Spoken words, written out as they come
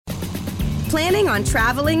Planning on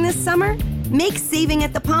traveling this summer? Make saving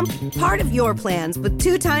at the pump part of your plans with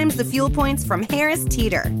 2 times the fuel points from Harris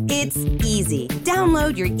Teeter. It's easy.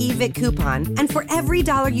 Download your eVic coupon, and for every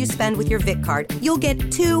dollar you spend with your Vic card, you'll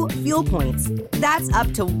get 2 fuel points. That's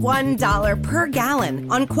up to $1 per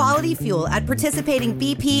gallon on quality fuel at participating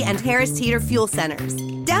BP and Harris Teeter fuel centers.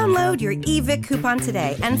 Download your eVic coupon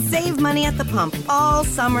today and save money at the pump all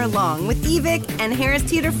summer long with eVic and Harris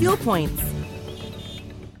Teeter fuel points.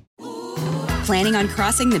 Planning on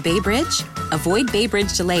crossing the Bay Bridge? Avoid Bay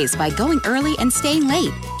Bridge delays by going early and staying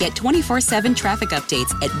late. Get 24/7 traffic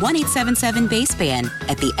updates at 1-877-BASEBAN,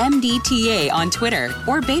 at the MDTA on Twitter,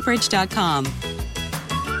 or baybridge.com.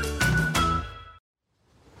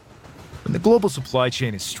 When the global supply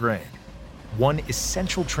chain is strained, one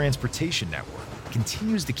essential transportation network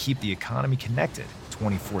continues to keep the economy connected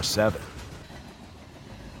 24/7.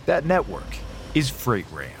 That network is freight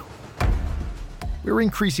rail. We're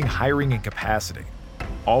increasing hiring and capacity,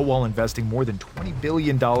 all while investing more than $20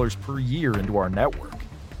 billion per year into our network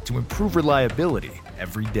to improve reliability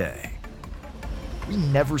every day. We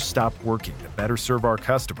never stop working to better serve our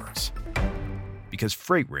customers, because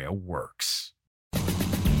freight rail works.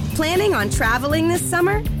 Planning on traveling this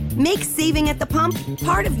summer? Make saving at the pump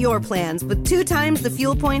part of your plans with 2 times the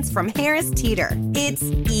fuel points from Harris Teeter. It's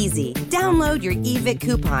easy. Download your eVic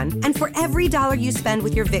coupon, and for every dollar you spend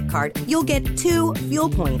with your Vic card, you'll get 2 fuel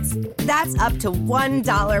points. That's up to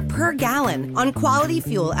 $1 per gallon on quality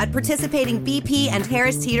fuel at participating BP and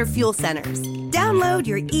Harris Teeter fuel centers. Download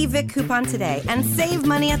your eVic coupon today and save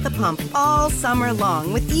money at the pump all summer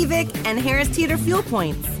long with eVic and Harris Teeter fuel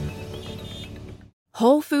points.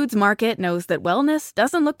 Whole Foods Market knows that wellness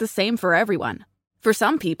doesn't look the same for everyone. For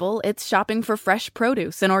some people, it's shopping for fresh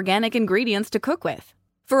produce and organic ingredients to cook with.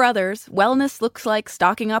 For others, wellness looks like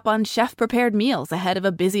stocking up on chef-prepared meals ahead of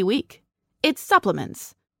a busy week. It's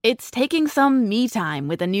supplements. It's taking some me time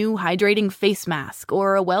with a new hydrating face mask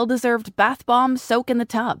or a well-deserved bath bomb soak in the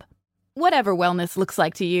tub. Whatever wellness looks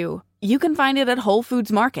like to you, you can find it at Whole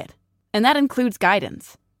Foods Market. And that includes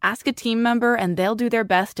guidance. Ask a team member and they'll do their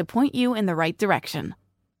best to point you in the right direction.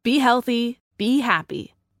 Be healthy, be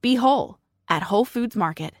happy, be whole at Whole Foods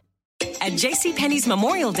Market. At JCPenney's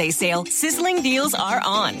Memorial Day sale, sizzling deals are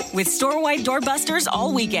on, with store-wide doorbusters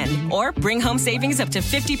all weekend. Or bring home savings up to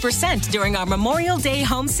 50% during our Memorial Day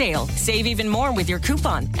home sale. Save even more with your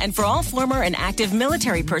coupon. And for all former and active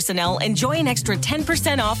military personnel, enjoy an extra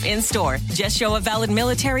 10% off in-store. Just show a valid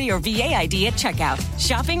military or VA ID at checkout.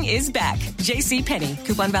 Shopping is back. JCPenney.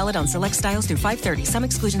 Coupon valid on select styles through 5/30. Some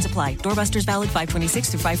exclusions apply. Doorbusters valid 5/26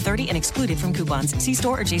 through 5/30 and excluded from coupons. See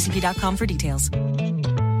store or jcp.com for details.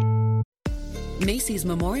 Macy's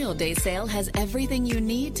Memorial Day sale has everything you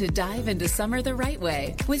need to dive into summer the right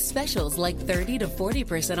way, with specials like 30 to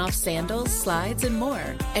 40% off sandals, slides, and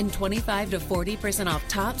more, and 25 to 40% off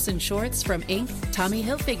tops and shorts from Inc., Tommy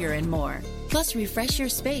Hilfiger, and more. Plus, refresh your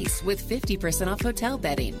space with 50% off hotel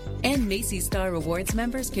bedding. And Macy's Star Rewards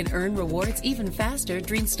members can earn rewards even faster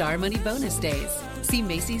during Star Money bonus days. See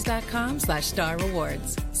Macys.com/Star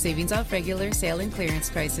Rewards. Savings off regular sale and clearance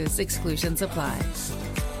prices. Exclusions apply.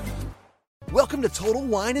 Welcome to Total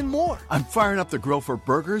Wine and More. I'm firing up the grill for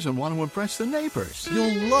burgers and want to impress the neighbors.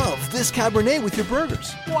 You'll love this Cabernet with your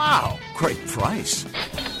burgers. Wow, great price.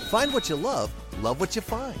 Find what you love what you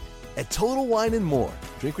find. At Total Wine and More.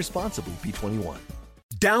 Drink responsibly, B21.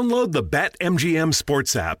 Download the BetMGM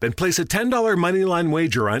Sports app and place a $10 moneyline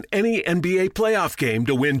wager on any NBA playoff game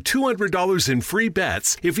to win $200 in free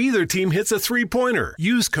bets if either team hits a three-pointer.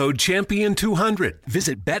 Use code CHAMPION200.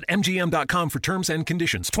 Visit BetMGM.com for terms and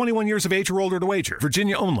conditions. 21 years of age or older to wager.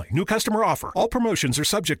 Virginia only. New customer offer. All promotions are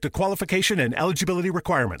subject to qualification and eligibility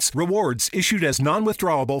requirements. Rewards issued as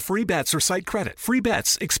non-withdrawable free bets or site credit. Free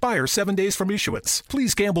bets expire 7 days from issuance.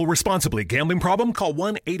 Please gamble responsibly. Gambling problem? Call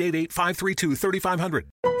 1-888-532-3500.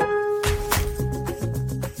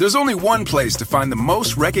 There's only one place to find the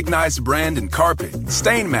most recognized brand in carpet,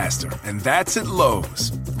 Stainmaster, and that's at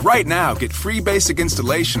Lowe's. Right now, get free basic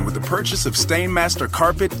installation with the purchase of Stainmaster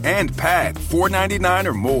carpet and pad, $4.99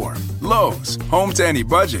 or more. Lowe's, home to any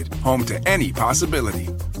budget, home to any possibility.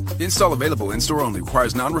 Install available in-store only.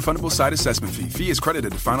 Requires non-refundable site assessment fee. Fee is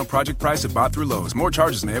credited to final project price if bought through Lowe's. More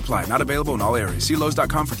charges may apply. Not available in all areas. See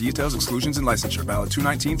Lowe's.com for details, exclusions, and licensure. Valid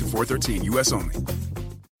 2/19 through 4/13. U.S. only.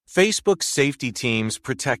 Facebook's safety teams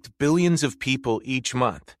protect billions of people each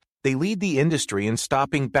month. They lead the industry in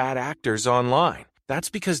stopping bad actors online. That's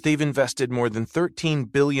because they've invested more than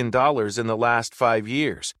 $13 billion in the last 5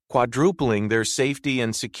 years, quadrupling their safety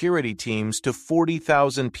and security teams to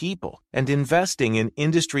 40,000 people, and investing in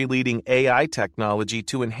industry-leading AI technology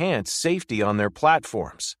to enhance safety on their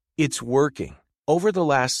platforms. It's working. Over the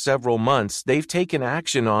last several months, they've taken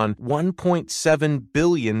action on 1.7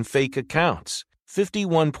 billion fake accounts,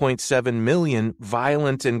 51.7 million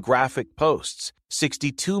violent and graphic posts,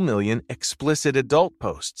 62 million explicit adult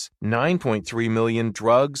posts, 9.3 million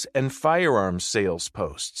drugs and firearms sales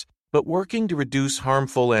posts. But working to reduce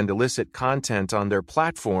harmful and illicit content on their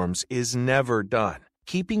platforms is never done.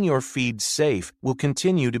 Keeping your feed safe will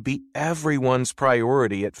continue to be everyone's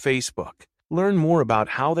priority at Facebook. Learn more about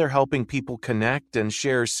how they're helping people connect and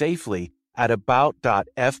share safely at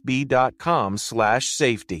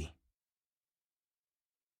about.fb.com/safety.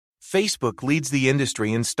 Facebook leads the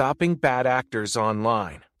industry in stopping bad actors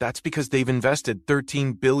online. That's because they've invested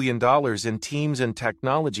 $13 billion in teams and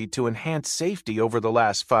technology to enhance safety over the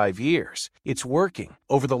last 5 years. It's working.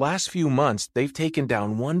 Over the last few months, they've taken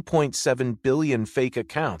down 1.7 billion fake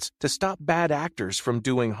accounts to stop bad actors from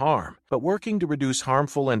doing harm. But working to reduce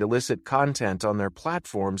harmful and illicit content on their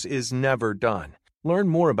platforms is never done. Learn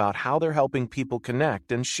more about how they're helping people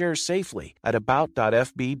connect and share safely at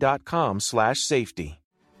about.fb.com/safety.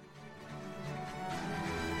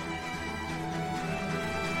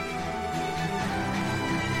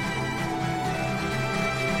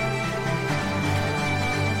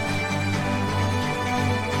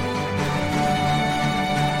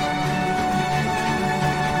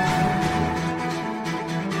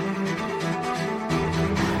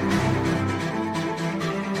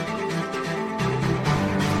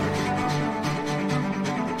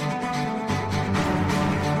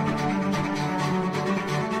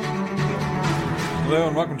 Hello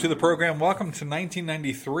and welcome to the program. Welcome to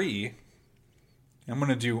 1993. I'm going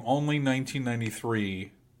to do only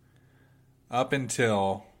 1993 up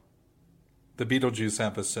until the Beetlejuice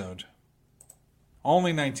episode.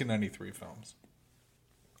 Only 1993 films.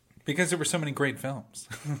 Because there were so many great films.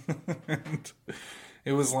 And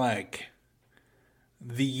it was like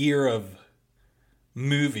the year of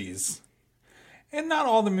movies. And not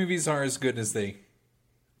all the movies are as good as they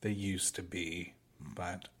used to be.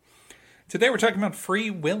 But today we're talking about Free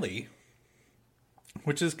Willy,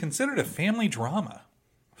 which is considered a family drama.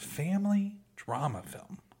 Family drama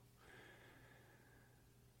film.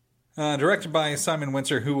 Directed by Simon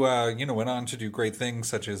Windsor, who went on to do great things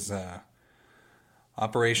such as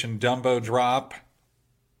Operation Dumbo Drop,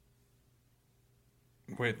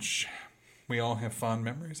 which we all have fond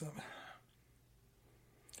memories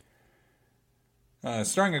of.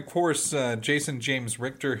 Starring, of course, Jason James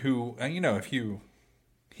Richter, who,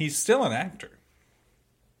 he's still an actor.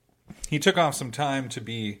 He took off some time to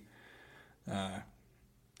be a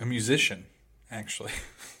musician, actually.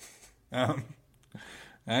 I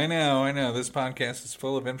know. This podcast is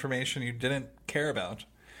full of information you didn't care about.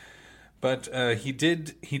 But he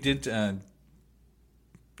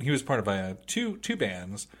was part of two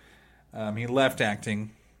bands. He left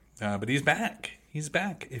acting, but he's back. He's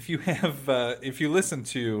back. If you listen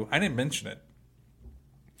to, I didn't mention it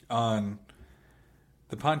on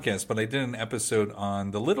the podcast, but I did an episode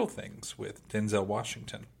on The Little Things with Denzel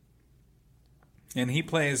Washington. And he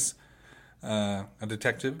plays a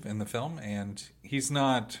detective in the film, and he's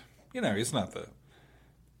not one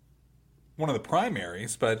of the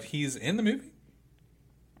primaries, but he's in the movie.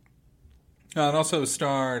 It also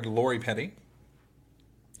starred Lori Petty,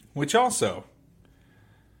 which also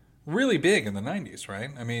really big in the 90s, right?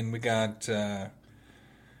 I mean, we got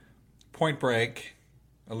Point Break,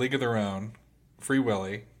 A League of Their Own, Free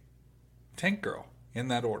Willy, Tank Girl, in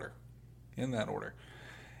that order.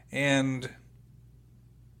 And,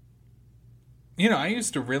 I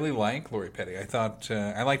used to really like Lori Petty. I thought,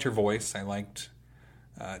 I liked her voice. I liked,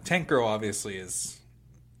 Tank Girl obviously is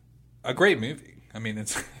a great movie. I mean,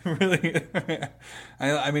 it's really,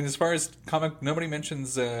 I mean, as far as nobody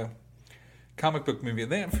mentions comic book movie.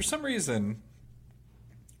 For some reason,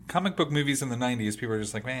 comic book movies in the 90s, people are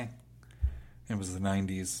just like, man, it was the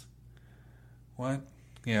 90s. What?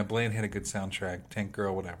 Yeah, Blade had a good soundtrack. Tank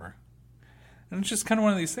Girl, whatever. And it's just kind of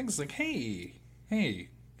one of these things like, hey,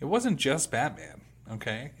 it wasn't just Batman,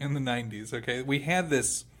 okay, in the 90s, okay?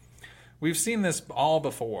 We've seen this all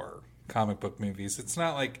before, comic book movies. It's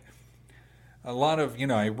not like a lot of,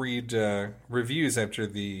 I read reviews after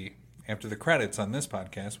the credits on this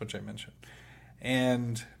podcast, which I mentioned.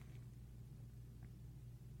 And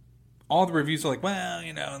all the reviews are like, well,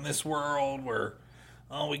 in this world where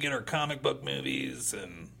we get our comic book movies,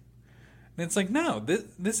 and it's like, no,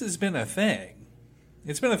 this has been a thing.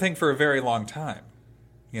 It's been a thing for a very long time.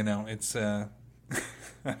 It's I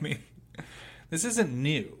mean, this isn't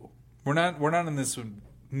new. We're not in this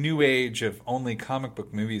new age of only comic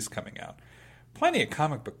book movies coming out. Plenty of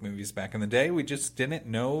comic book movies back in the day. We just didn't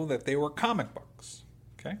know that they were comic books.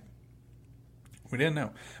 Okay? We didn't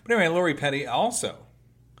know. But anyway, Lori Petty also,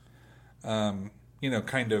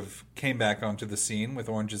 kind of came back onto the scene with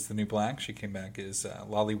Orange is the New Black. She came back as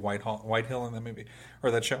Lolly Whitehill in that movie,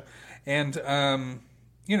 or that show. And,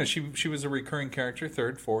 she was a recurring character,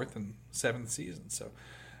 3rd, 4th, and 7th season. So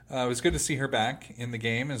it was good to see her back in the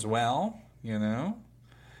game as well,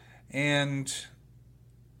 And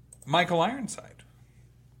Michael Ironside.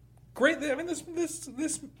 Great. I mean,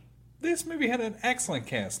 this movie had an excellent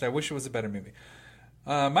cast. I wish it was a better movie.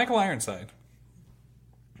 Michael Ironside,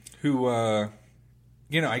 who, I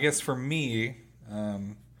guess for me,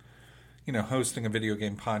 hosting a video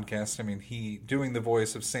game podcast, I mean, he doing the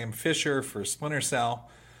voice of Sam Fisher for Splinter Cell,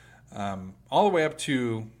 all the way up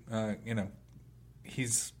to,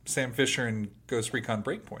 he's Sam Fisher in Ghost Recon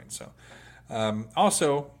Breakpoint. So,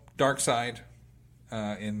 also Darkseid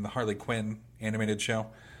in the Harley Quinn animated show,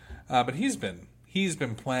 but he's been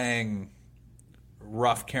playing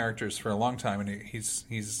rough characters for a long time, and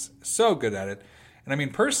he's so good at it. And I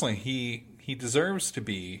mean, personally, he deserves to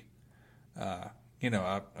be, a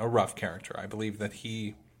rough character. I believe that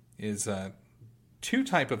he is a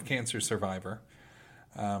 2-type of cancer survivor.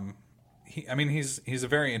 He's a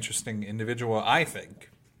very interesting individual, I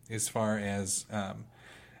think, as far as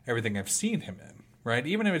everything I've seen him in. Right,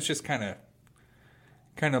 even if it's just kind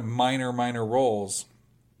of minor roles.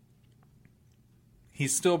 He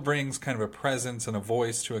still brings kind of a presence and a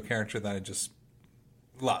voice to a character that I just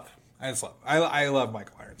love. I love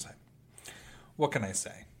Michael Ironside. What can I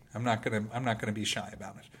say? I'm not gonna be shy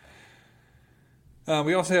about it.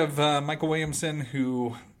 We also have Michael Williamson,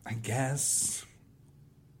 who I guess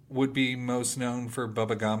would be most known for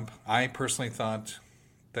Bubba Gump. I personally thought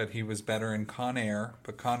that he was better in Con Air,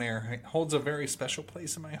 but Con Air holds a very special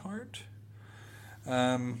place in my heart.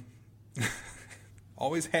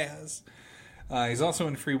 Always has. He's also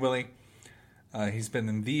in Free Willy. He's been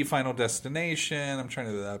in The Final Destination. I'm trying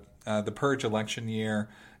to The Purge election year.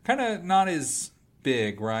 Kind of not as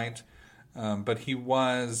big, right? But he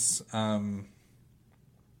was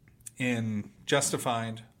in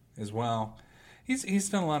Justified as well. He's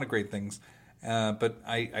done a lot of great things. But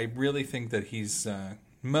I really think that he's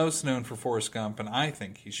most known for Forrest Gump, and I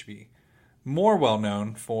think he should be more well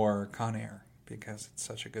known for Con Air because it's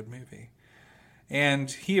such a good movie.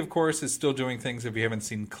 And he, of course, is still doing things. If you haven't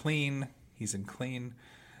seen Clean, he's in Clean,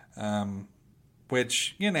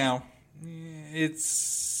 which,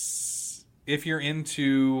 it's, if you're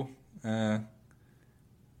into,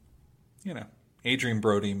 Adrian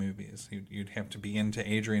Brody movies, you'd have to be into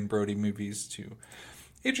Adrian Brody movies too.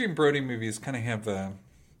 Adrian Brody movies kind of have I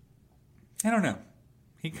don't know.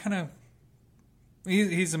 He's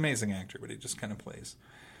an amazing actor, but he just kind of plays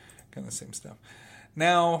kind of the same stuff.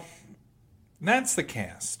 Now, that's the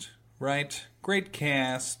cast, right? Great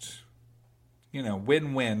cast,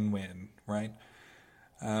 win, right?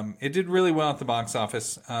 It did really well at the box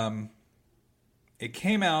office. It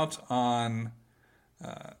came out on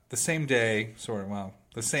the same day,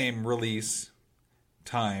 the same release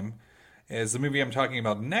time as the movie I'm talking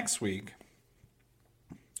about next week,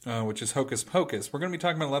 which is Hocus Pocus. We're going to be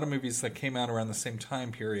talking about a lot of movies that came out around the same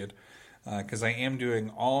time period, because I am doing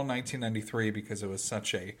all 1993 because it was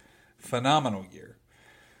such a phenomenal year.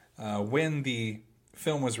 When the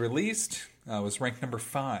film was released, it was ranked number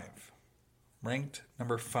 5. Ranked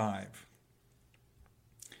number 5.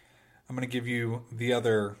 I'm going to give you the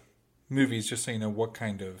other movies just so you know what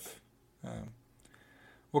kind of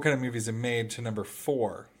movies it made to number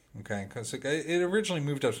 4. Okay, because it originally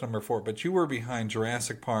moved up to number 4, but you were behind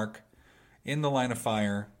Jurassic Park, In the Line of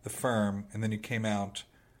Fire, The Firm, and then you came out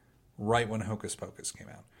right when Hocus Pocus came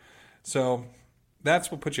out. So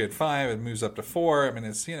that's what put you at 5. It moves up to 4. I mean,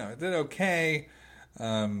 it's, it did okay,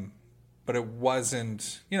 but it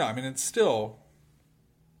wasn't, it still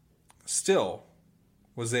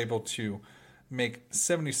was able to make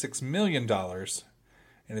 $76 million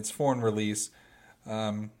in its foreign release,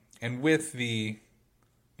 and with the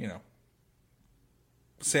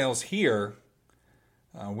sales here,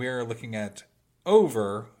 we're looking at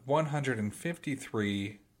over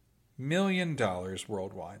 $153 million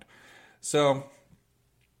worldwide. So,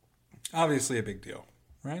 obviously a big deal,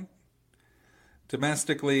 right?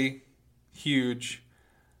 Domestically, huge.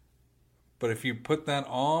 But if you put that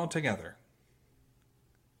all together,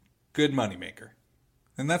 good moneymaker.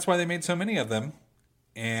 And that's why they made so many of them.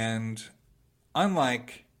 And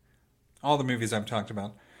unlike all the movies I've talked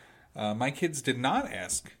about, my kids did not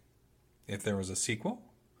ask if there was a sequel.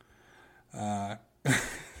 But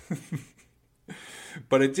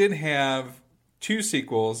it did have 2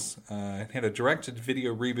 sequels. It had a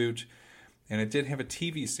direct-to-video reboot, and it did have a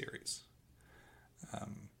TV series.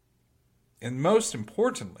 And most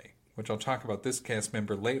importantly, which I'll talk about this cast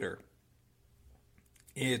member later,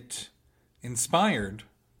 it inspired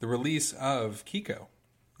the release of Kiko,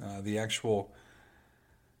 the actual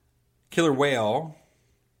killer whale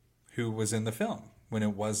who was in the film when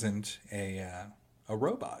it wasn't a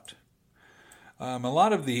robot. A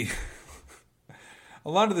lot of the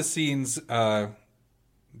scenes were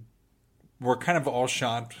kind of all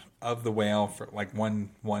shot of the whale for like one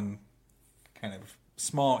kind of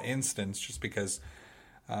small instance, just because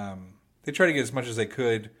they tried to get as much as they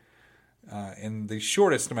could in the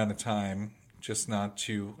shortest amount of time, just not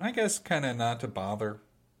to, I guess, kind of not to bother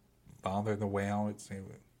the whale.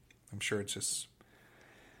 I'm sure it's just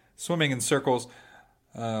swimming in circles,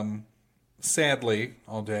 sadly,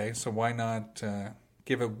 all day. So why not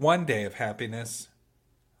give it one day of happiness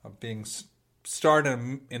of being starred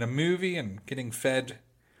in a movie and getting fed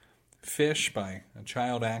fish by a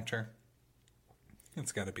child actor?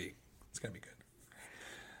 It's got to be good.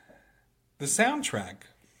 The soundtrack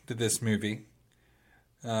to this movie,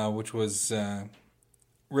 which was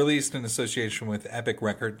released in association with Epic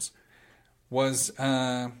Records, was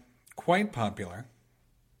quite popular.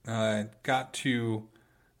 It got to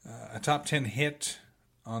a top 10 hit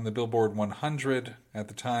on the Billboard 100 at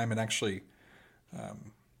the time, and actually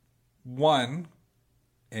won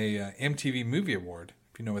a MTV Movie Award,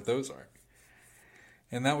 if you know what those are.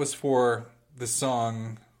 And that was for the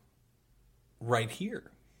song Right Here.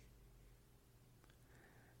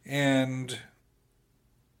 And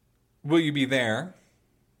Will You Be There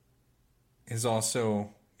is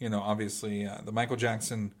also, obviously the Michael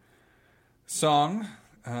Jackson song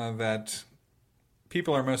that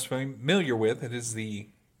people are most familiar with. It is the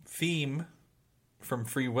theme from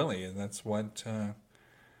Free Willy, and that's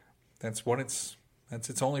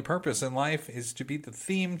its only purpose in life, is to be the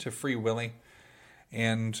theme to Free Willy.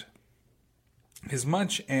 And as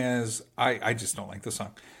much as I just don't like the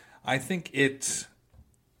song, I think it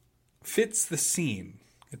fits the scene.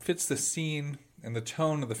 It fits the scene and the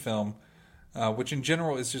tone of the film, which in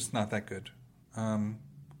general is just not that good.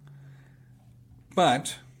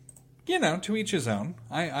 But, to each his own.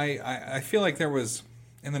 I feel like there was,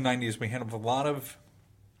 in the 90s, we had a lot of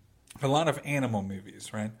animal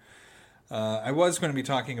movies, right? I was going to be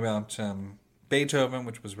talking about Beethoven,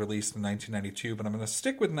 which was released in 1992, but I'm going to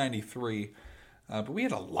stick with 93. But we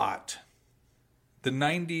had a lot. The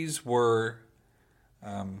 90s were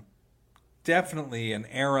definitely an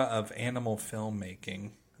era of animal filmmaking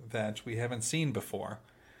that we haven't seen before,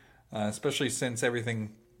 especially since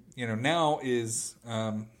everything, now is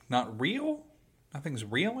not real. Nothing's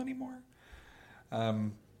real anymore.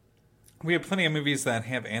 We have plenty of movies that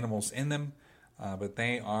have animals in them, but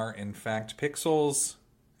they are, in fact, pixels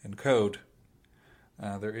and code.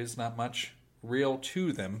 There is not much real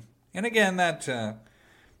to them. And again, that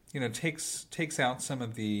takes out some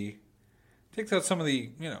of the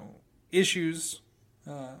issues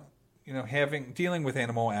dealing with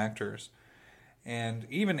animal actors, and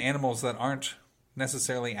even animals that aren't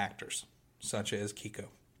necessarily actors, such as Kiko.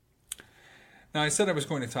 Now, I said I was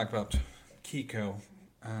going to talk about Kiko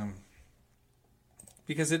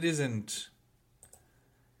because it isn't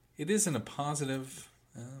a positive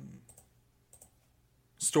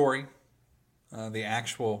story. The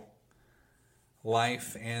actual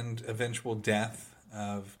life and eventual death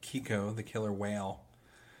of Kiko, the killer whale.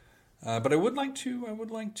 But I would like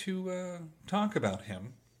to talk about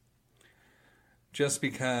him, just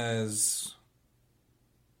because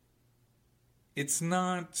it's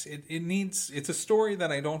not. It's a story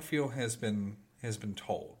that I don't feel has been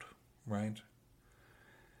told, right?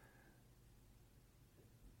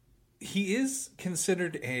 He is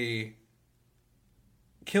considered a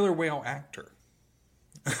killer whale actor,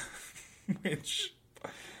 which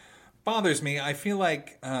bothers me. I feel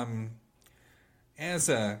like as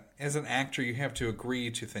an actor, you have to agree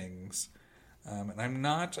to things, and I'm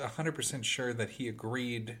not 100% sure that he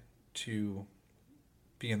agreed to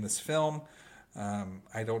be in this film.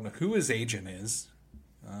 I don't know who his agent is.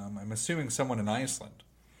 I'm assuming someone in Iceland.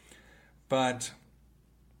 But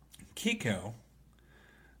Kiko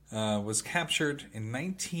was captured in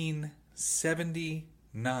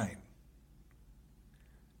 1979.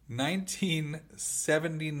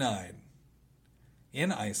 1979.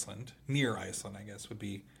 In Iceland. Near Iceland, I guess, would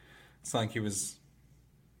be. It's like he was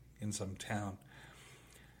in some town.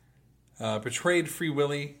 Betrayed Free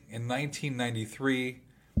Willy in 1993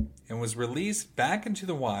 and was released back into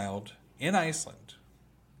the wild in Iceland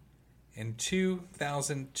in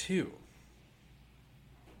 2002.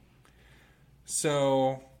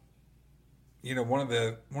 So, one of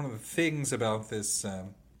the things about this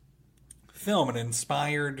film, it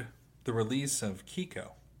inspired the release of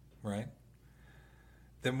Kiko, right?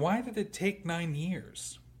 then why did it take 9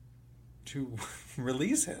 years to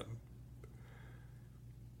release him?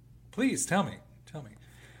 Please tell me.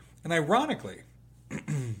 And ironically,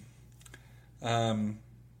 the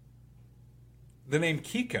name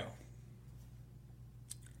Kiko,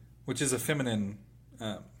 which is a feminine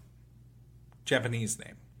Japanese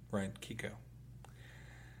name, right? Kiko.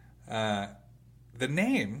 The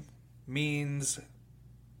name means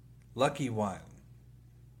lucky one.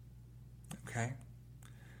 Okay?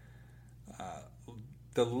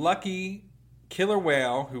 The lucky killer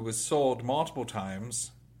whale who was sold multiple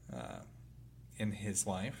times in his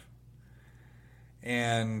life.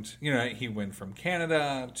 And, he went from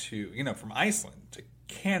Canada to, from Iceland to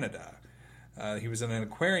Canada. He was in an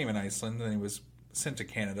aquarium in Iceland, and he was sent to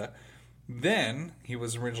Canada. Then he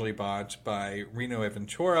was originally bought by Reno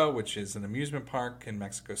Aventura, which is an amusement park in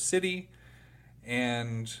Mexico City.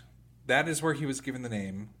 And that is where he was given the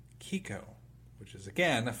name Kiko, which is,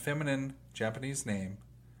 again, a feminine Japanese name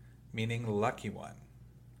meaning lucky one.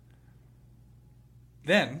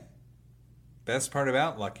 Then, best part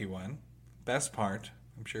about Lucky One, best part,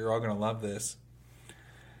 I'm sure you're all going to love this,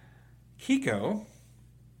 Kiko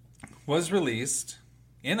was released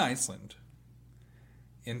in Iceland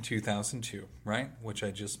in 2002, right? Which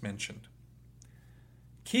I just mentioned.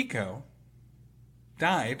 Kiko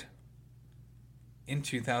died in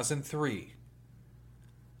 2003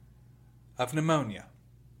 of pneumonia.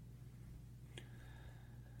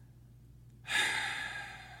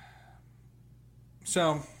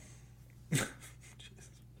 So,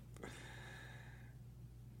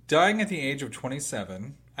 dying at the age of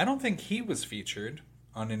 27, I don't think he was featured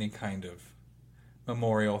on any kind of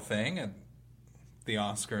memorial thing at the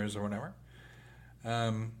Oscars or whatever.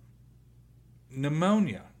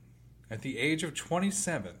 Pneumonia at the age of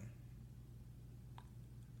 27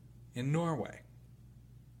 in Norway.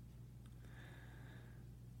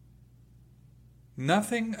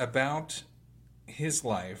 Nothing about his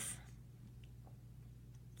life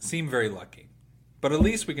seemed very lucky. But at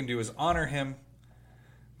least we can do is honor him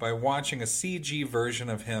by watching a CG version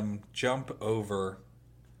of him jump over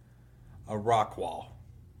a rock wall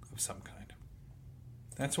of some kind.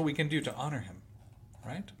 That's what we can do to honor him,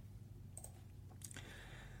 right?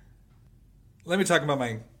 Let me talk about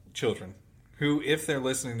my children, who, if they're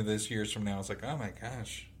listening to this years from now, is like, oh my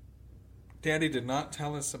gosh, Daddy did not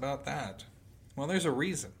tell us about that. Well, there's a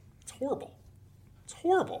reason. It's horrible. It's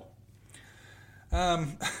horrible.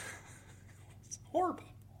 It's horrible.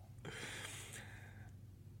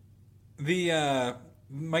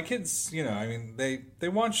 My kids, they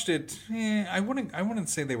watched it. I wouldn't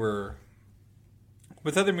say they were.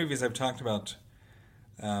 With other movies, I've talked about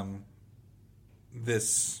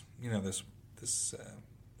this.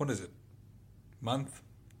 What is it? Last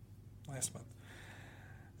month.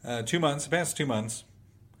 2 months. The past 2 months.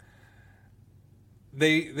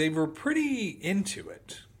 They were pretty into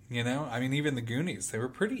it. Even the Goonies, they were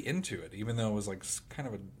pretty into it, even though it was like kind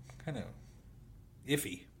of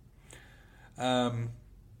iffy. And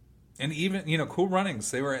even, Cool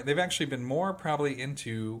Runnings, they've actually been more probably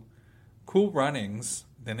into Cool Runnings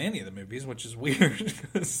than any of the movies, which is weird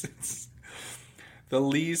because it's the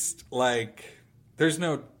least there's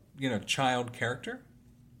no, child character.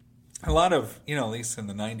 A lot of, at least in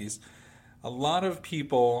the 90s, a lot of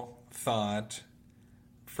people thought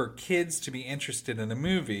for kids to be interested in a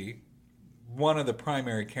movie, one of the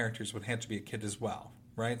primary characters would have to be a kid as well,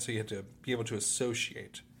 right? So you had to be able to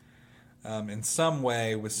associate in some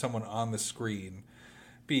way with someone on the screen,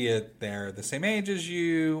 be it they're the same age as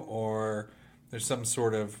you or there's some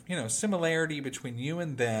sort of, similarity between you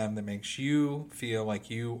and them that makes you feel like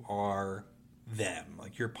you are them,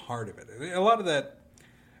 like you're part of it. A lot of that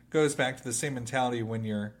goes back to the same mentality when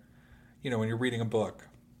you're reading a book.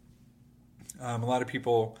 A lot of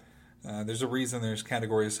people, there's a reason there's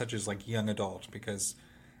categories such as like young adult, because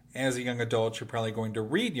as a young adult, you're probably going to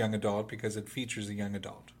read young adult because it features a young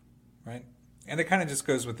adult, right? And it kind of just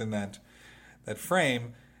goes within that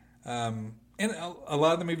frame. And a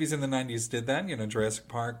lot of the movies in the 90s did that. Jurassic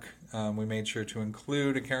Park, we made sure to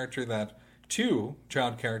include a character two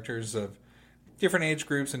child characters of different age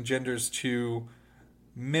groups and genders to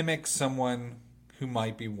mimic someone who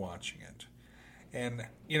might be watching it. And,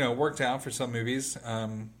 it worked out for some movies.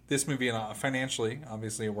 This movie, financially,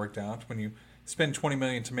 obviously it worked out. When you spend $20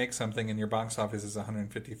 million to make something and your box office is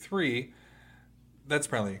 $153, that's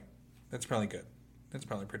probably good. That's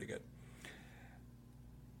probably pretty good.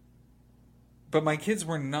 But my kids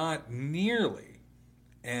were not nearly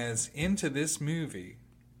as into this movie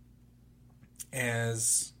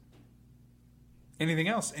as anything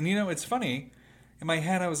else. And, it's funny. In my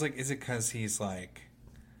head, I was like, is it because he's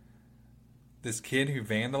this kid who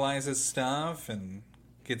vandalizes stuff and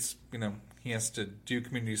gets, he has to do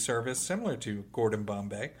community service similar to Gordon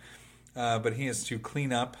Bombay, but he has to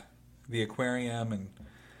clean up the aquarium and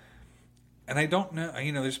I don't know,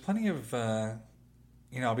 there's plenty of,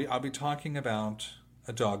 I'll be talking about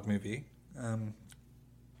a dog movie,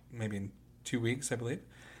 maybe in 2 weeks, I believe,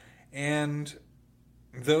 and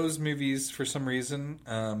those movies for some reason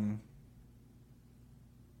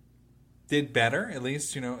did better, at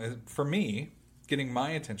least, for me, getting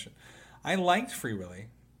my attention. I liked Free Willy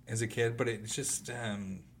as a kid, but it's just, I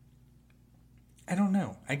don't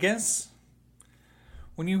know. I guess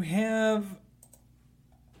when you have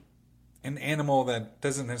an animal that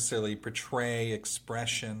doesn't necessarily portray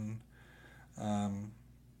expression,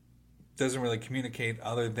 doesn't really communicate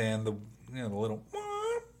other than the little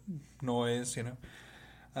noise,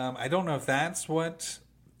 I don't know if that's what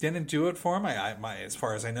didn't do it for him. As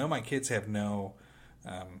far as I know, my kids have no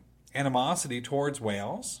animosity towards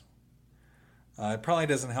whales. It probably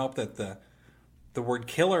doesn't help that the word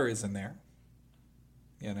killer is in there.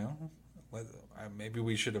 Maybe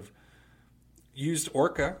we should have used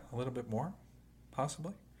orca a little bit more,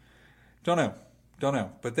 possibly. Don't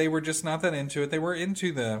know. But they were just not that into it. They were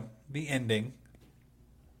into the ending.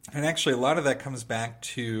 And actually, a lot of that comes back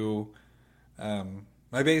to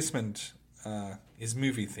my basement is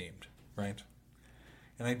movie themed, right?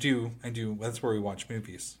 And I do. That's where we watch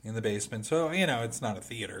movies, in the basement. So it's not a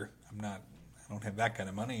theater. I don't have that kind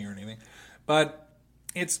of money or anything, but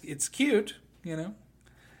it's cute,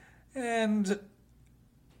 And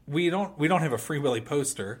we don't have a Free Willy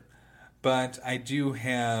poster, but I do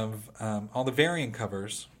have all the variant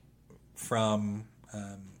covers from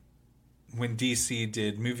when DC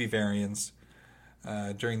did movie variants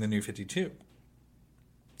during the New 52.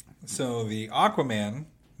 So the Aquaman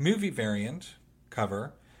movie variant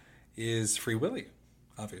cover is Free Willy,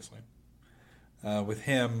 obviously, with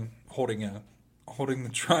him holding the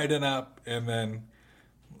trident up and then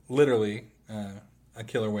literally a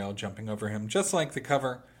killer whale jumping over him, just like the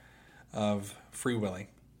cover of Free Willy.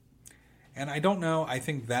 And I don't know, I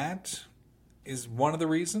think that is one of the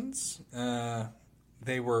reasons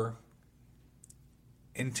they were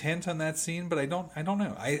intent on that scene, but I don't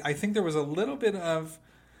know. I think there was a little bit of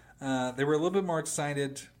they were a little bit more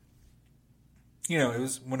excited. It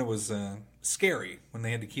was when it was scary, when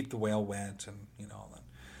they had to keep the whale wet and all that.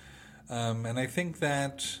 And I think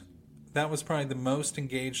that was probably the most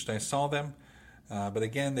engaged I saw them. But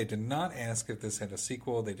again, they did not ask if this had a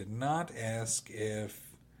sequel. They did not ask if...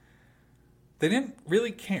 They didn't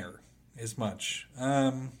really care as much,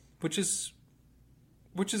 which is,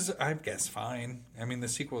 I guess, fine. I mean, the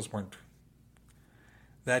sequels weren't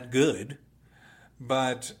that good,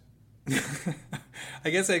 but I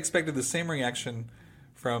guess I expected the same reaction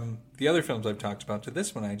from the other films I've talked about to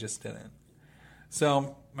this one. I just didn't.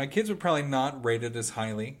 So my kids would probably not rate it as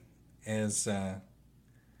highly as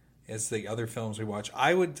the other films we watch.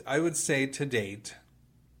 I would say to date,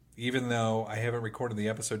 even though I haven't recorded the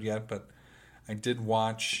episode yet, but I did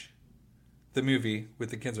watch the movie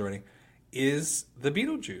with the kids already, is the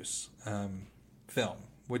Beetlejuice film,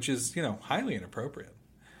 which is, highly inappropriate.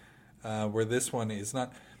 Where this one is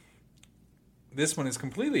not. This one is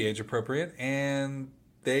completely age appropriate, and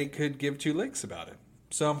they could give two licks about it.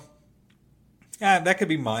 So, yeah, that could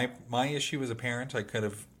be my issue as a parent. I could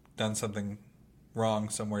have done something wrong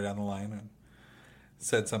somewhere down the line and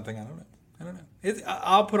said something. I don't know.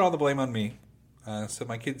 I'll put all the blame on me. So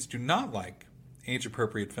my kids do not like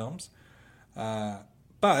age-appropriate films.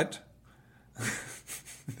 But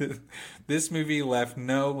this movie left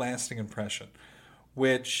no lasting impression,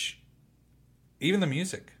 which even the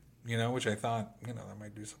music, which I thought, that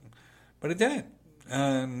might do something. But it didn't.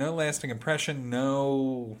 No lasting impression,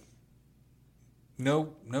 no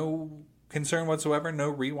concern whatsoever,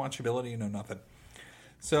 no rewatchability, no nothing.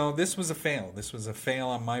 So this was a fail. This was a fail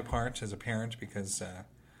on my part as a parent because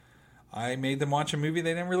I made them watch a movie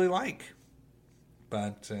they didn't really like.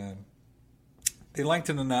 But they liked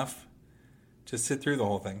it enough to sit through the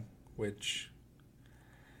whole thing, which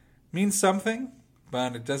means something,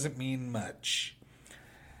 but it doesn't mean much.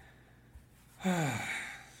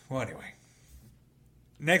 Well, anyway.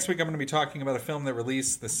 Next week I'm going to be talking about a film that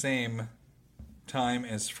released the same time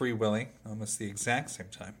as Free Willy, almost the exact same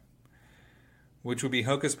time, which would be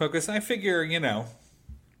Hocus Pocus. I figure,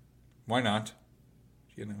 why not?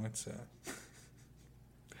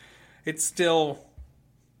 It's still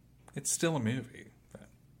a movie that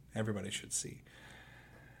everybody should see.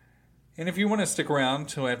 And if you want to stick around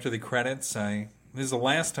till after the credits, this is the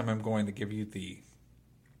last time I'm going to give you the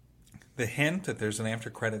hint that there's an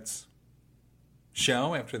after credits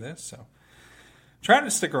show after this. So Try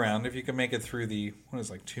to stick around if you can make it through the,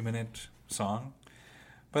 2-minute song.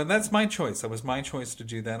 But that's my choice. That was my choice to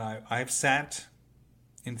do that. I've sat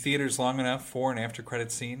in theaters long enough for an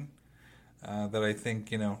after-credit scene that I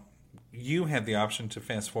think, you have the option to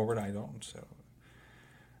fast forward. I don't, so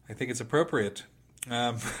I think it's appropriate.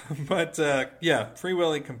 But Free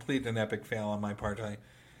Willy, complete an epic fail on my part. I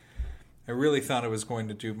really thought it was going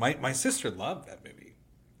to do... My sister loved that movie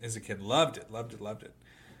as a kid. Loved it.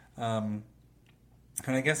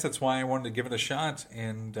 And I guess that's why I wanted to give it a shot,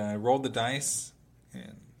 and I rolled the dice,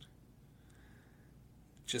 and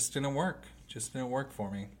just didn't work. Just didn't work for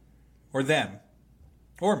me. Or them.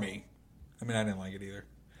 Or me. I mean, I didn't like it either.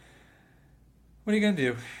 What are you going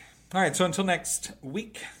to do? All right, so until next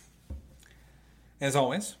week, as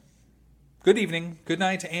always, good evening, good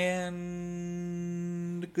night,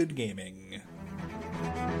 and good gaming.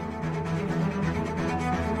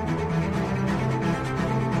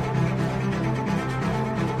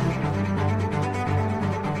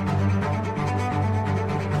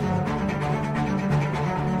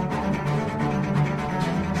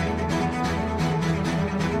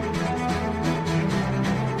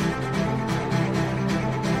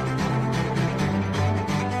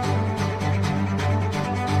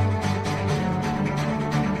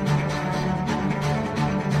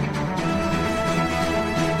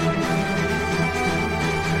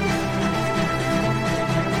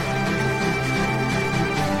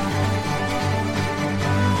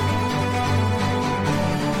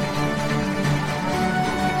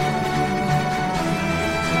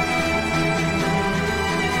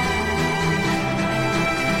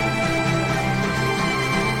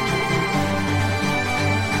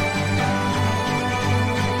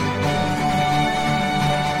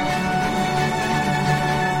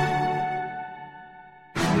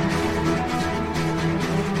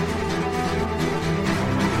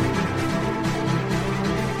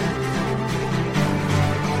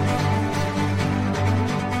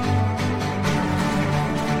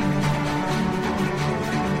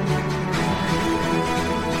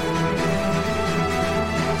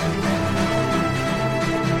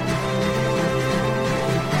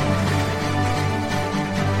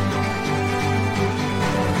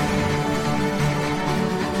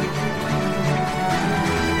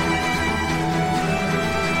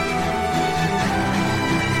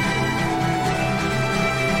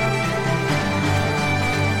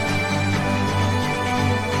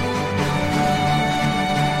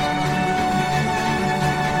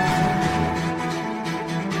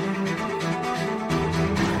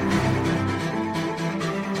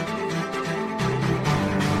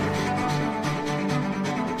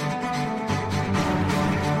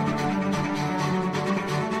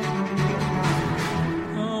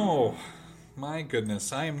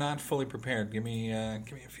 Goodness, I am not fully prepared. Give me a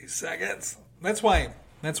few seconds. That's why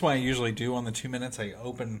I usually do on the 2 minutes. I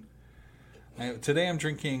open. Today I'm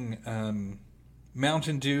drinking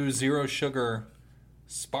Mountain Dew Zero Sugar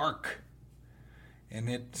Spark, and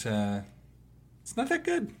it's not that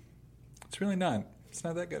good. It's really not. It's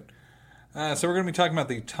not that good. So we're going to be talking about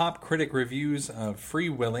the top critic reviews of Free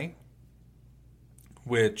Willy,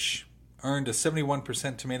 which earned a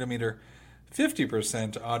 71% tomato meter,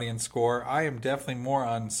 50% audience score. I am definitely more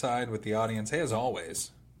on side with the audience, as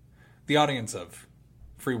always. The audience of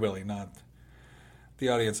Free Willy, not the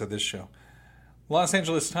audience of this show. Los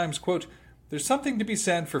Angeles Times, quote, "There's something to be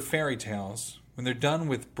said for fairy tales when they're done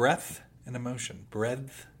with breadth and emotion."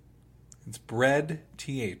 Breadth. It's bread,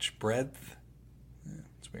 TH. Breadth. Yeah,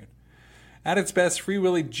 it's weird. At its best, Free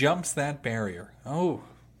Willy jumps that barrier. Oh,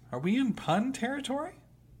 are we in pun territory?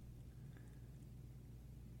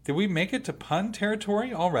 Did we make it to pun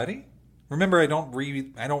territory already? Remember, I don't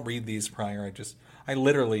read these prior. I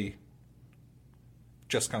literally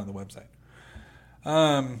just got on the website.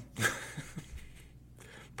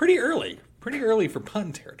 Pretty early for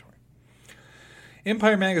pun territory.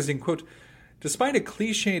 Empire Magazine, quote, "Despite a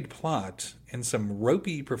cliched plot and some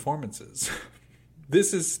ropey performances,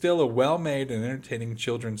 this is still a well-made and entertaining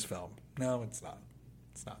children's film." No, it's not.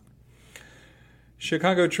 It's not.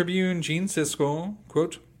 Chicago Tribune, Gene Siskel,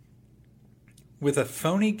 quote, "With a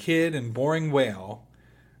phony kid and boring whale,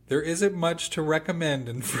 there isn't much to recommend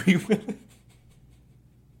in Free Willy."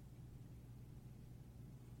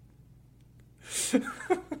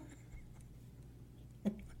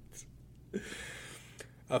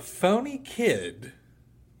 A phony kid?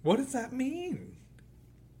 What does that mean?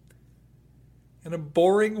 And a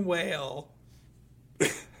boring whale.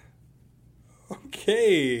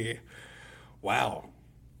 Okay. Wow.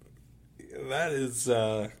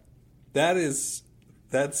 That's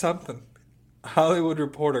something. Hollywood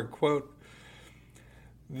Reporter, quote,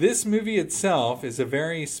 This movie itself is a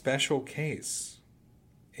very special case.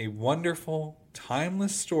 A wonderful,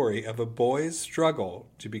 timeless story of a boy's struggle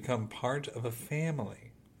to become part of a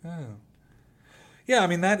family. Oh. Yeah, I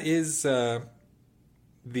mean, that is the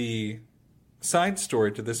side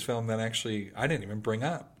story to this film that actually I didn't even bring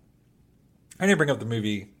up. I didn't bring up the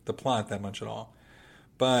movie, the plot that much at all.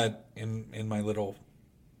 But in my little,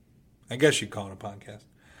 I guess you'd call it a podcast.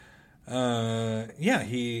 Yeah,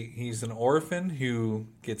 he's an orphan who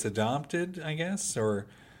gets adopted, I guess, or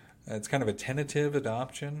it's kind of a tentative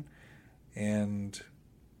adoption, and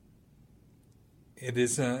it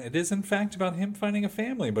is in fact about him finding a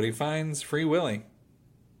family, but he finds Free Willy.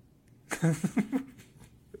 I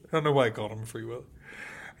don't know why I called him Free Willy.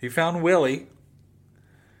 He found Willy,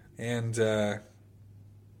 and then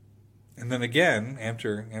again,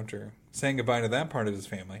 after saying goodbye to that part of his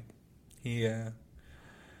family, he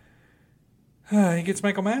gets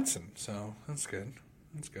Michael Madsen, so that's good.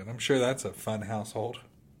 That's good. I'm sure that's a fun household.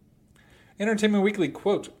 Entertainment Weekly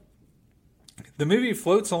quote: "The movie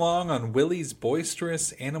floats along on Willy's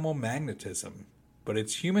boisterous animal magnetism, but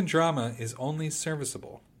its human drama is only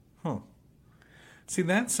serviceable." See,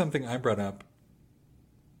 that's something I brought up.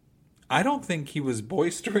 I don't think he was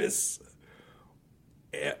boisterous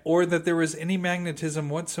or that there was any magnetism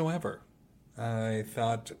whatsoever. I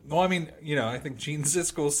thought, I think Gene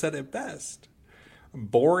Siskel said it best.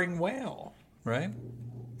 Boring whale, right?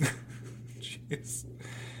 Jeez.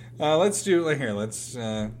 Let's do it here.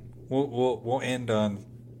 We'll end on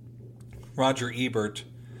Roger Ebert,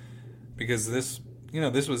 because this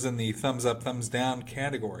was in the thumbs up, thumbs down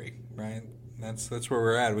category, right? That's where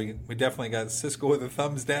we're at. We definitely got Siskel with a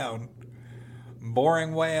thumbs down.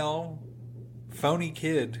 Boring whale, phony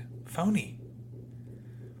kid, phony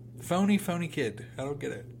kid. I don't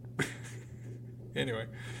get it. Anyway,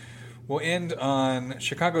 we'll end on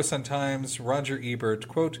Chicago Sun-Times, Roger Ebert,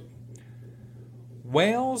 quote: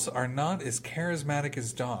 "Whales are not as charismatic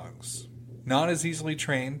as dogs, not as easily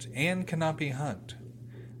trained, and cannot be hunted.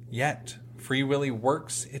 Yet, Free Willy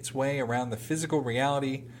works its way around the physical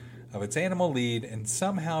reality of its animal lead and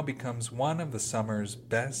somehow becomes one of the summer's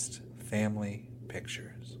best family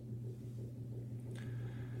pictures."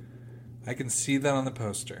 I can see that on the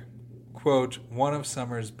poster. Quote, "one of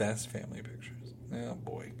summer's best family pictures." Oh,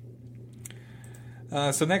 boy.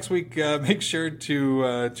 So next week, make sure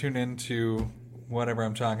to tune in to whatever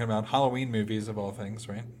I'm talking about. Halloween movies, of all things,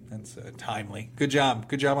 right? That's timely. Good job.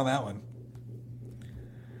 Good job on that one.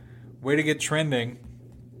 Way to get trending.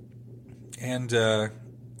 And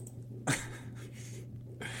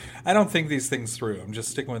I don't think these things through. I'm just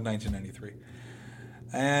sticking with 1993.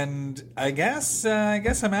 And I guess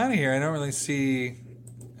I'm out of here. I don't really see...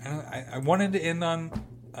 I wanted to end on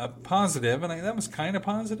a positive, and that was kind of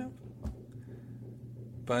positive.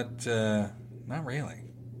 But not really.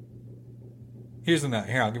 Here's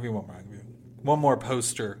another. Here, I'll give you one more. One more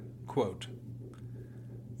poster quote.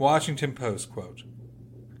 Washington Post quote: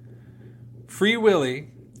 "Free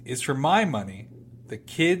Willy is, for my money, the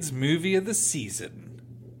kids' movie of the season."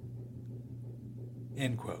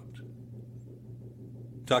 End quote.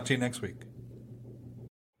 Talk to you next week.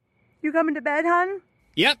 You coming to bed, hon?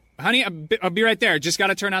 Yep, honey, I'll be right there. Just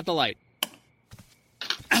gotta turn out the light.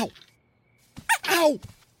 Ow! Ow!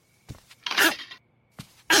 Ow!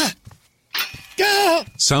 Ah! Gah!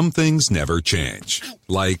 Some things never change.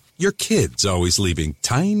 Like your kids always leaving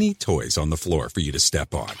tiny toys on the floor for you to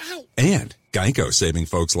step on. Ow! And Geico saving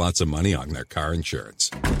folks lots of money on their car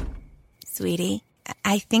insurance. Sweetie,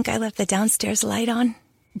 I think I left the downstairs light on.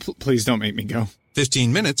 Please don't make me go.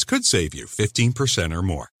 15 minutes could save you 15% or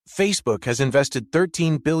more. Facebook has invested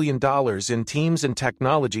 $13 billion in teams and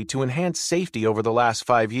technology to enhance safety over the last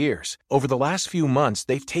 5 years. Over the last few months,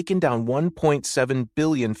 they've taken down 1.7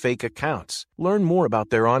 billion fake accounts. Learn more about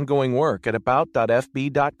their ongoing work at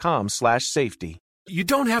about.fb.com/safety. You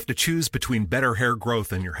don't have to choose between better hair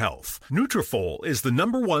growth and your health. Nutrafol is the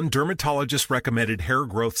 #1 dermatologist-recommended hair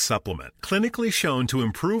growth supplement, clinically shown to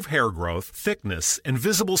improve hair growth, thickness, and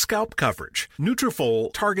visible scalp coverage.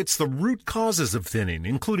 Nutrafol targets the root causes of thinning,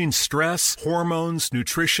 including stress, hormones,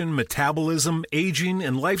 nutrition, metabolism, aging,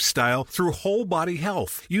 and lifestyle through whole-body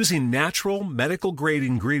health. Using natural, medical-grade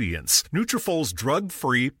ingredients, Nutrafol's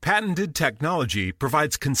drug-free, patented technology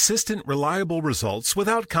provides consistent, reliable results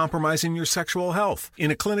without compromising your sexual health.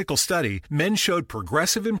 In a clinical study, men showed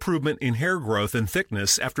progressive improvement in hair growth and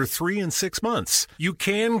thickness after 3 and 6 months. You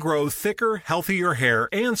can grow thicker, healthier hair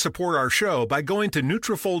and support our show by going to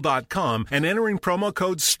Nutrafol.com and entering promo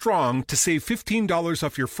code STRONG to save $15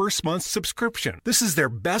 off your first month's subscription. This is their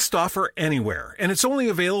best offer anywhere, and it's only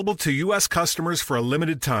available to U.S. customers for a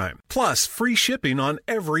limited time. plus free shipping on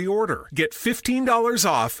every order. Get $15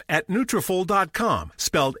 off at Nutrafol.com,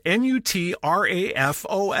 spelled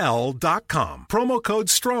Nutrafol.com. Promo code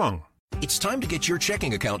STRONG. It's time to get your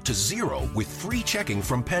checking account to zero with free checking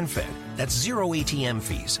from PenFed. That's zero ATM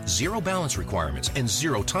fees, zero balance requirements, and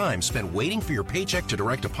zero time spent waiting for your paycheck to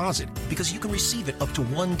direct deposit because you can receive it up to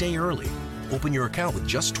 1 day early. Open your account with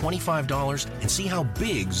just $25 and see how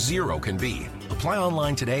big zero can be. Apply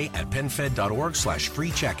online today at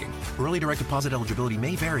PenFed.org/free checking. Early direct deposit eligibility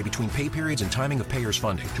may vary between pay periods and timing of payers'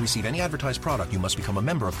 funding. To receive any advertised product, you must become a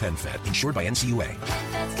member of PenFed, insured by NCUA.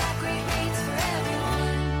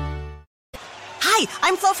 Hi,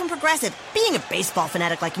 I'm Flo from Progressive. Being a baseball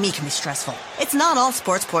fanatic like me can be stressful. It's not all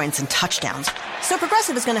sports points and touchdowns. So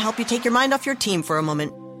Progressive is going to help you take your mind off your team for a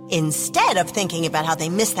moment. Instead of thinking about how they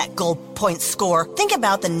missed that goal point score, think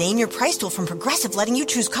about the Name Your Price tool from Progressive, letting you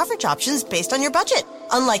choose coverage options based on your budget,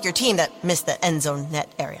 unlike your team that missed the end zone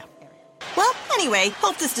net area. Well, anyway,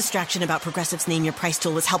 hope this distraction about Progressive's Name Your Price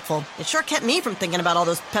tool was helpful. It sure kept me from thinking about all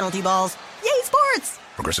those penalty balls. Yay, sports!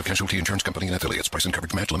 Progressive Casualty Insurance Company and affiliates. Price and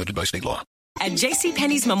coverage match limited by state law. At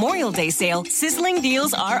JCPenney's Memorial Day sale, sizzling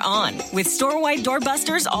deals are on, with store-wide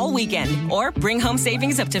doorbusters all weekend. Or bring home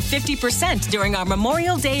savings up to 50% during our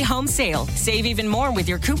Memorial Day home sale. Save even more with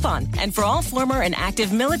your coupon. And for all former and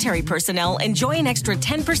active military personnel, enjoy an extra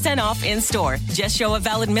 10% off in-store. Just show a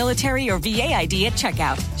valid military or VA ID at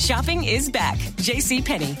checkout. Shopping is back.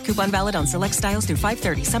 JCPenney. Coupon valid on select styles through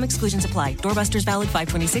 5/30. Some exclusions apply. Doorbusters valid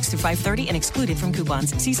 5/26 through 5/30 and excluded from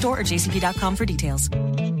coupons. See store or jcp.com for details.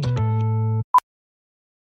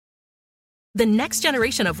 The next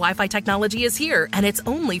generation of Wi-Fi technology is here, and it's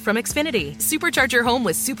only from Xfinity. Supercharge your home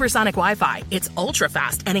with supersonic Wi-Fi. It's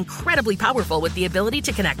ultra-fast and incredibly powerful with the ability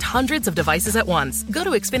to connect hundreds of devices at once. Go to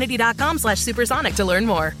Xfinity.com/supersonic to learn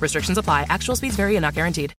more. Restrictions apply. Actual speeds vary and not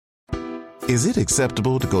guaranteed. Is it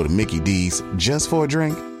acceptable to go to Mickey D's just for a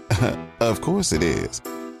drink? Of course it is.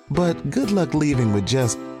 But good luck leaving with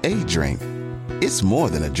just a drink. It's more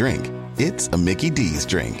than a drink. It's a Mickey D's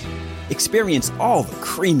drink. Experience all the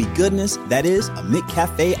creamy goodness that is a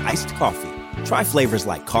McCafe iced coffee. Try flavors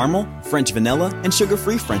like caramel, French vanilla, and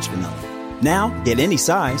sugar-free French vanilla. Now, get any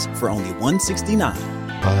size for only $1.69.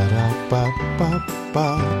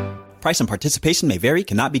 Ba-da-ba-ba-ba. Price and participation may vary,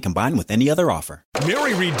 cannot be combined with any other offer.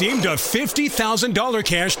 Mary redeemed a $50,000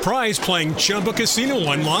 cash prize playing Chumba Casino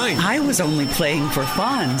online. I was only playing for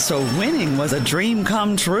fun, so winning was a dream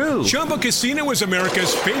come true. Chumba Casino is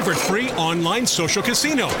America's favorite free online social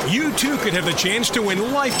casino. You too could have the chance to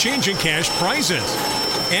win life-changing cash prizes.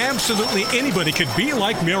 Absolutely anybody could be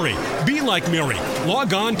like Mary. Be like Mary.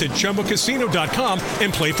 Log on to ChumbaCasino.com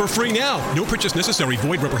and play for free now. No purchase necessary.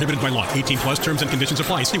 Void where prohibited by law. 18 plus terms and conditions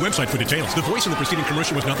apply. See website for details. The voice in the preceding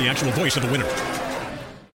commercial was not the actual voice of the winner.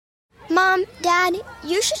 Mom, Dad,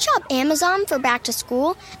 you should shop Amazon for back to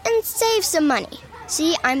school and save some money.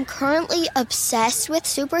 See, I'm currently obsessed with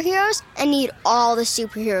superheroes and need all the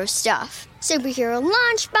superhero stuff. Superhero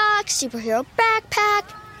lunchbox, superhero backpack.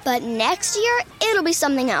 But next year, it'll be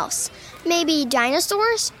something else. Maybe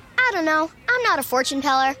dinosaurs? I don't know. I'm not a fortune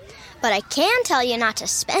teller. But I can tell you not to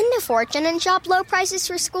spend a fortune and shop low prices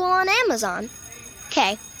for school on Amazon.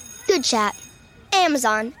 Okay, good chat.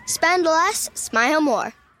 Amazon. Spend less, smile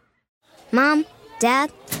more. Mom,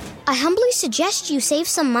 Dad, I humbly suggest you save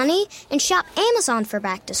some money and shop Amazon for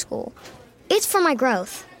back to school. It's for my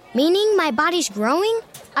growth, meaning my body's growing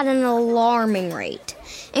at an alarming rate.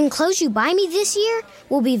 And clothes you buy me this year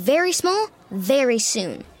will be very small very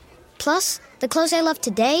soon. Plus, the clothes I love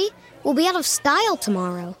today will be out of style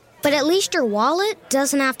tomorrow. But at least your wallet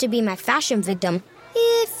doesn't have to be my fashion victim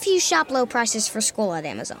if you shop low prices for school at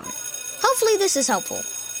Amazon. Hopefully this is helpful.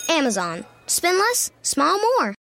 Amazon. Spend less, smile more.